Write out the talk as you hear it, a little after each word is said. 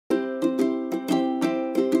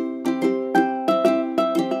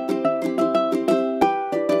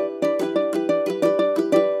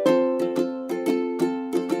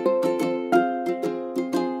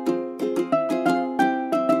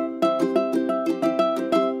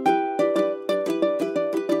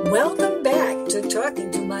Welcome back to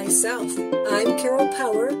Talking to Myself. I'm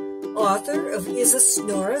Paur, author of Is a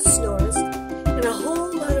Snorer Snores, and a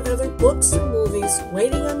whole lot of other books and movies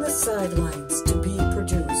waiting on the sidelines to be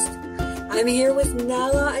produced. I'm here with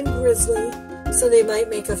Nala and Grizzly, so they might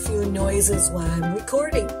make a few noises while I'm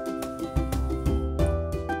recording.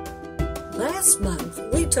 Last month,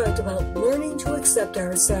 we talked about learning to accept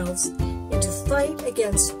ourselves and to fight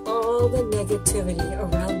against all the negativity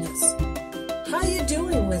around us. How you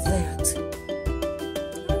doing with that?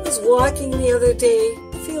 I was walking the other day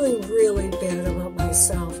feeling really bad about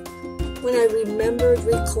myself when I remembered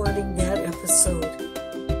recording that episode.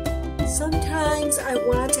 Sometimes I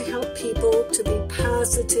want to help people to be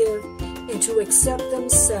positive and to accept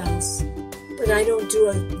themselves, but I don't do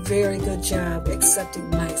a very good job accepting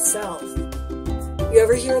myself. You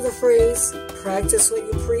ever hear the phrase, practice what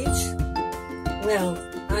you preach? Well,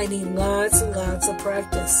 I need lots and lots of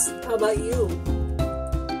practice. How about you?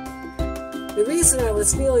 The reason I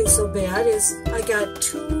was feeling so bad is I got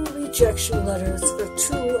 2 rejection letters for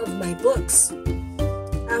 2 of my books.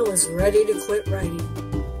 I was ready to quit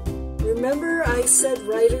writing. Remember I said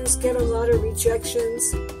writers get a lot of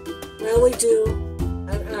rejections? Well, we do,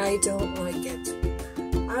 and I don't like it.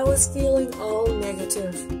 I was feeling all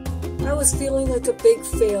negative. I was feeling like a big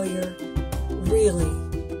failure. Really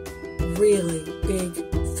big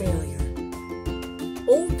failure.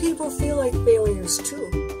 Old people feel like failures too.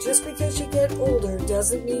 Just because you get older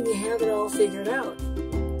doesn't mean you have it all figured out.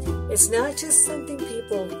 It's not just something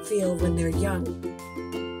people feel when they're young.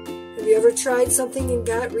 Have you ever tried something and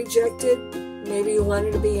got rejected? Maybe you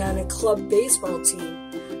wanted to be on a club baseball team,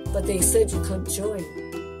 but they said you couldn't join.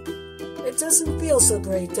 It doesn't feel so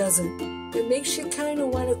great, does it? It makes you kind of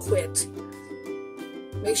want to quit.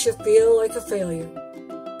 Makes you feel like a failure.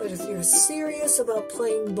 But if you're serious about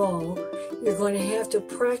playing ball, you're going to have to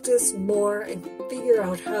practice more and figure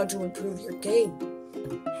out how to improve your game.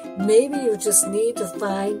 Maybe you just need to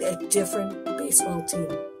find a different baseball team.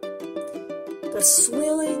 But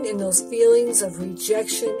swilling in those feelings of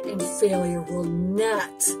rejection and failure will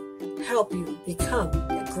not help you become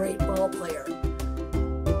a great ball player.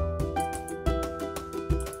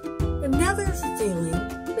 Another feeling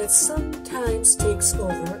that sometimes takes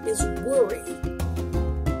over is worry.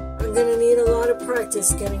 I'm going to need a lot of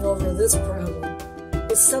practice getting over this problem.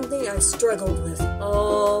 It's something I struggled with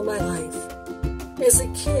all my life. As a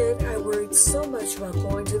kid, I worried so much about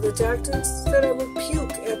going to the doctors that I would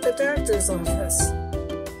puke at the doctor's office.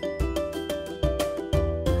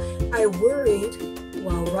 I worried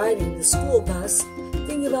while riding the school bus,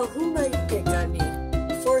 thinking about who might pick on me.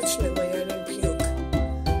 Fortunately, I didn't puke.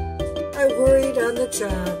 I worried on the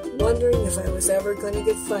job, wondering if I was ever going to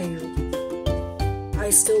get fired. I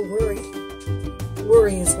still worry.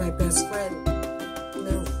 Worry is my best friend.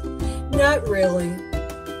 No, not really.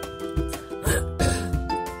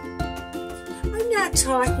 I'm not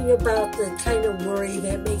talking about the kind of worry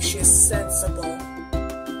that makes you sensible.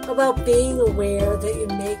 About being aware that you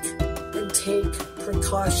make and take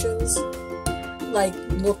precautions, like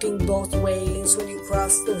looking both ways when you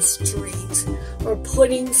cross the street, or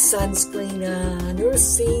putting sunscreen on, or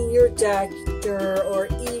seeing your doctor, or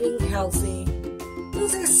eating healthy.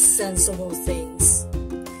 Those are sensible things.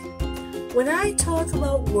 When I talk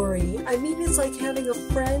about worry, I mean it's like having a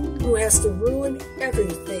friend who has to ruin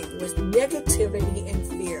everything with negativity and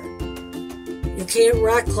fear. You can't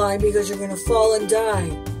rock climb because you're going to fall and die.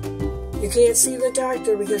 You can't see the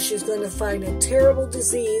doctor because she's going to find a terrible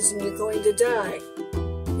disease and you're going to die.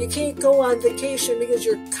 You can't go on vacation because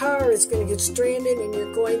your car is going to get stranded and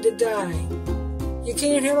you're going to die. You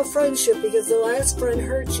can't have a friendship because the last friend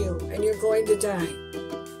hurt you and you're going to die.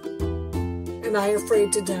 Am I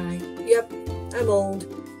afraid to die? Yep, I'm old,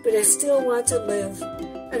 but I still want to live.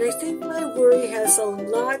 And I think my worry has a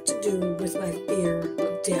lot to do with my fear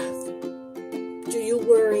of death. Do you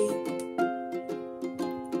worry?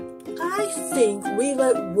 I think we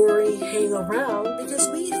let worry hang around because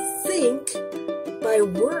we think by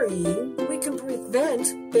worrying we can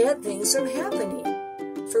prevent bad things from happening.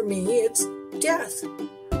 For me, it's death.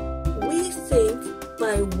 We think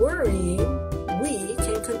by worrying we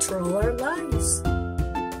can control our lives.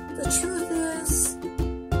 The truth is,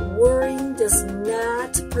 worrying does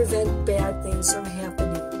not prevent bad things from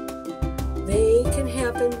happening. They can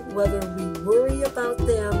happen whether we worry about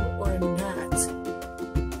them or not.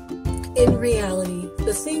 In reality,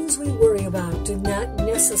 the things we worry about do not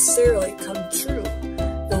necessarily come true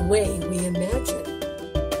the way we imagine.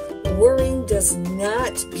 Worrying does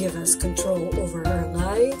not give us control over our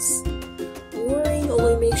lives. Worrying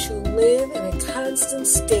only makes you live in a constant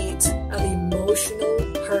state of emotional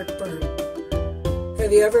heartburn.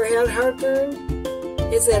 Have you ever had heartburn?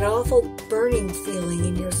 It's that awful burning feeling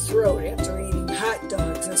in your throat after eating hot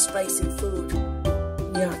dogs or spicy food.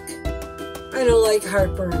 Yuck. I don't like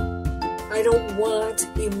heartburn. I don't want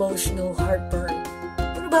emotional heartburn.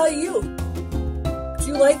 What about you? Do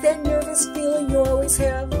you like that nervous feeling you always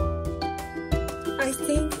have? I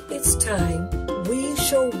think it's time we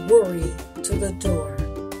show worry to the door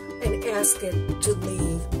and ask it to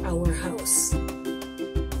leave our house.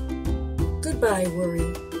 Goodbye,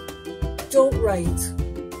 worry. Don't write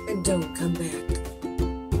and don't come back.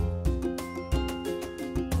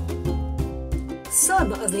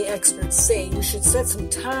 Some of the experts say you should set some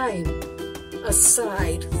time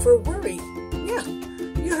aside for worry. Yeah,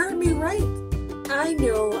 you heard me right. I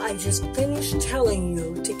know I just finished telling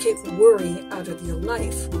you to kick worry out of your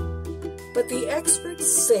life. But the experts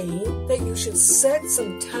say that you should set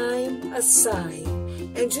some time aside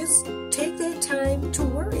and just take that time to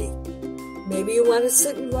worry. Maybe you want to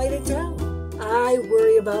sit and write it down. I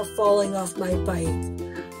worry about falling off my bike.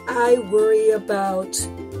 I worry about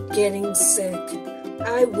getting sick.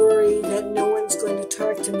 I worry that no one's going to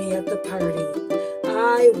talk to me at the party.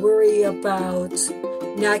 I worry about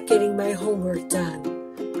not getting my homework done.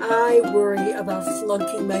 I worry about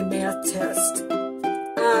flunking my math test.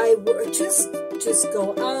 Just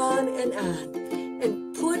go on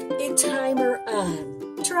and put a timer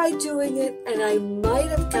on. Try doing it, and I might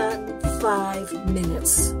have gotten 5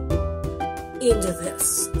 minutes into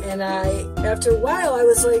this. And after a while, I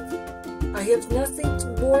was like, I have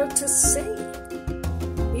nothing more to say.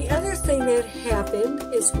 The other thing that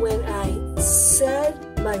happened is when I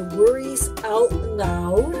said my worries out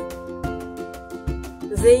loud,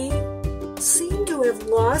 they seem to have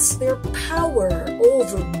lost their power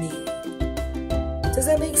over me. Does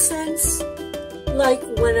that make sense? Like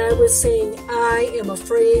when I was saying, I am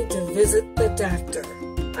afraid to visit the doctor.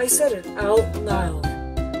 I said it out loud.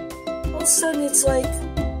 All of a sudden it's like,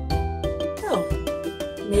 oh,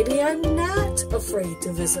 maybe I'm not afraid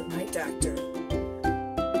to visit my doctor.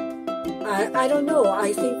 I don't know.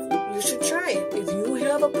 I think you should try it. If you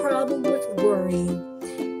have a problem with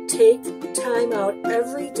worrying, take time out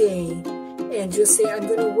every day and just say, I'm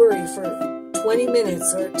going to worry for 20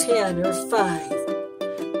 minutes or 10 or 5.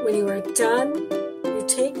 When you are done, you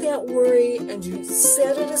take that worry and you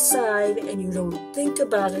set it aside and you don't think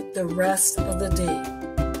about it the rest of the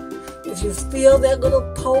day. If you feel that little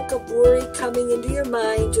poke of worry coming into your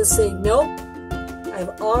mind, just say, nope,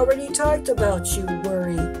 I've already talked about you,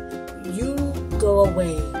 worry. You go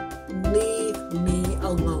away. Leave me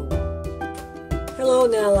alone. Hello,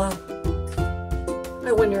 Nala.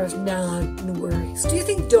 I wonder if Nala worries. Do you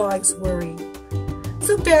think dogs worry?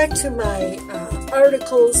 So back to my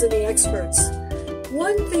articles and the experts.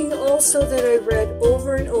 One thing also that I read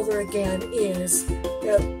over and over again is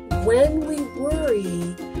that when we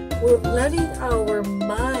worry, we're letting our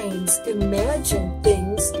minds imagine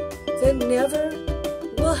things that never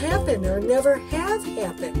will happen or never have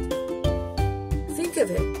happened. Think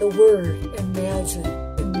of it, the word imagine,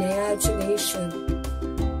 imagination.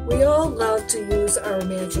 We all love to use our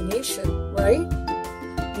imagination, right?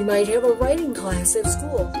 You might have a writing class at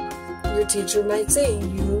school. Your teacher might say,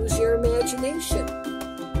 use your imagination.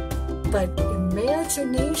 But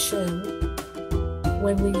imagination,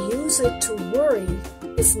 when we use it to worry,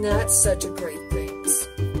 is not such a great thing.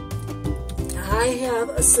 I have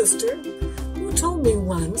a sister who told me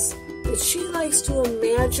once that she likes to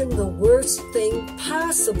imagine the worst thing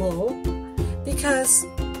possible because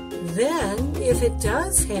then, if it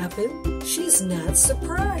does happen, she's not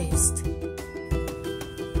surprised.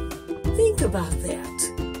 Think about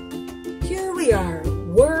that. Here we are,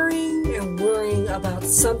 worrying and worrying about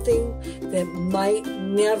something that might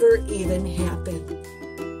never even happen.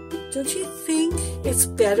 Don't you think it's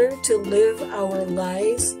better to live our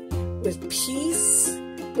lives with peace,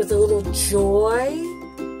 with a little joy,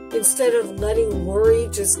 instead of letting worry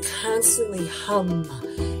just constantly hum?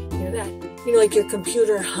 Like your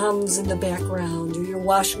computer hums in the background, or your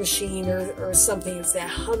washing machine or something. It's that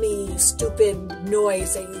hummy, stupid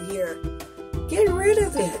noise that you hear. Get rid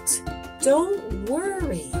of it. Don't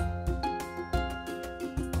worry.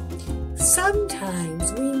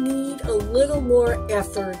 Sometimes we need a little more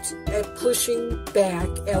effort at pushing back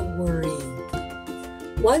at worrying.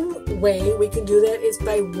 One way we can do that is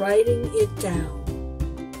by writing it down.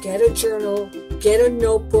 Get a journal, get a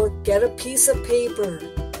notebook, get a piece of paper.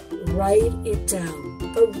 Write it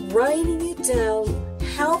down. But writing it down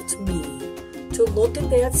helped me to look at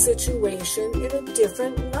that situation in a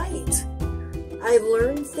different light. I've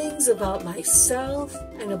learned things about myself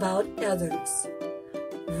and about others.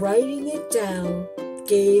 Writing it down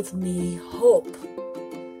gave me hope.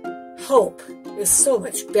 Hope is so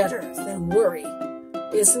much better than worry.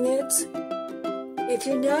 isn't it? If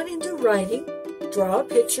you're not into writing, draw a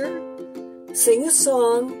picture, sing a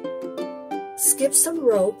song, skip some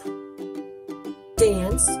rope,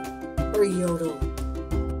 dance, or yodel.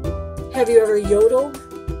 Have you ever yodeled?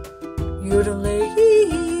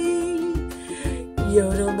 Yodel-a-hee,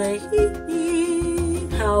 yodel-a-hee,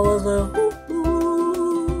 hallelujah.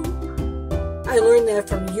 I learned that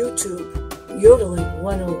from YouTube, Yodeling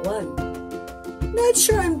 101. Not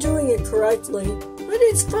sure I'm doing it correctly, but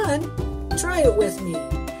it's fun. Try it with me.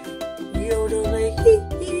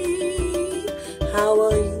 Yodel-a-hee,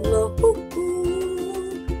 hallelujah.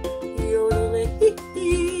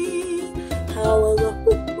 Yodel-a-hee, hallelujah.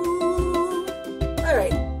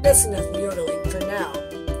 Alright, that's enough yodeling for now.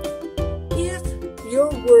 If your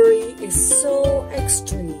worry is so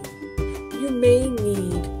extreme, you may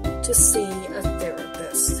need to see a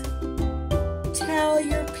therapist. Tell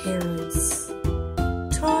your parents.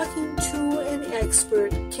 Talking to an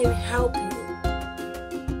expert can help you.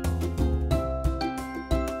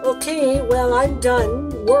 Okay, well, I'm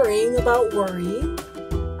done worrying about worrying.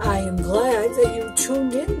 I am glad that you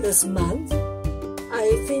tuned in this month.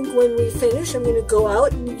 I think when we finish, I'm going to go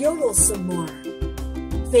out and yodel some more.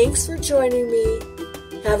 Thanks for joining me.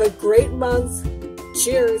 Have a great month.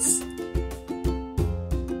 Cheers.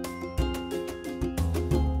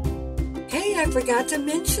 Hey, I forgot to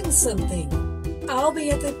mention something. I'll be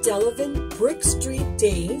at the Delavan Brick Street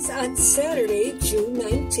Days on Saturday, June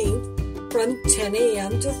 19th from 10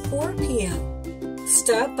 a.m. to 4 p.m.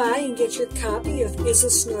 Stop by and get your copy of Is a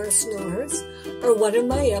Snore Snores or one of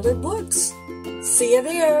my other books. See you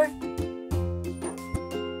there.